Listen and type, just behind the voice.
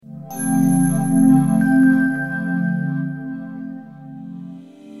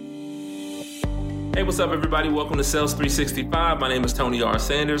Hey, what's up, everybody? Welcome to Sales 365. My name is Tony R.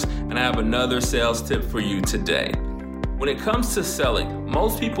 Sanders, and I have another sales tip for you today. When it comes to selling,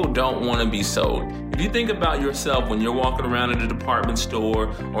 most people don't want to be sold. If you think about yourself when you're walking around in a department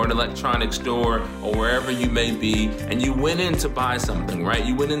store or an electronics store or wherever you may be, and you went in to buy something, right?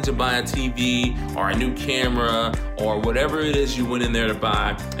 You went in to buy a TV or a new camera or whatever it is you went in there to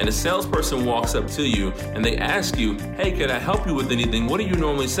buy, and a salesperson walks up to you and they ask you, hey, can I help you with anything? What do you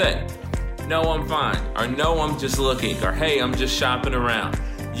normally say? No, I'm fine. Or no, I'm just looking. Or hey, I'm just shopping around.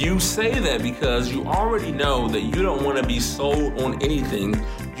 You say that because you already know that you don't want to be sold on anything,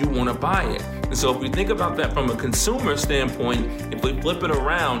 you want to buy it. And so if we think about that from a consumer standpoint, if we flip it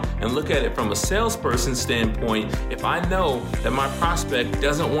around and look at it from a salesperson standpoint, if I know that my prospect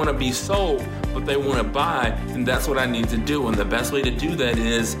doesn't want to be sold, but they want to buy, then that's what I need to do. And the best way to do that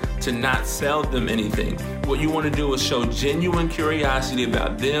is to not sell them anything. What you want to do is show genuine curiosity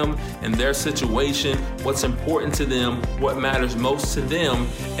about them and their situation, what's important to them, what matters most to them,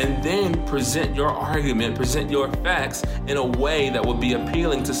 and then present your argument, present your facts in a way that will be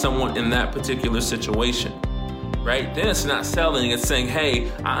appealing to someone in that particular situation. Right? Then it's not selling, it's saying,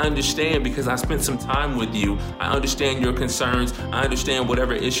 hey, I understand because I spent some time with you. I understand your concerns. I understand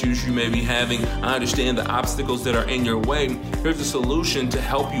whatever issues you may be having. I understand the obstacles that are in your way. Here's a solution to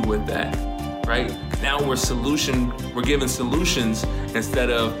help you with that. Right? Now we're giving solutions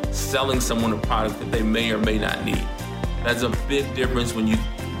instead of selling someone a product that they may or may not need. That's a big difference when you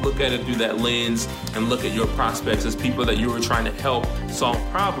look at it through that lens and look at your prospects as people that you were trying to help solve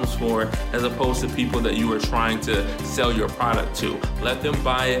problems for, as opposed to people that you were trying to sell your product to. Let them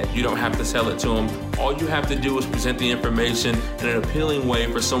buy it. You don't have to sell it to them. All you have to do is present the information in an appealing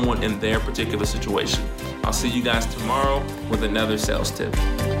way for someone in their particular situation. I'll see you guys tomorrow with another sales tip.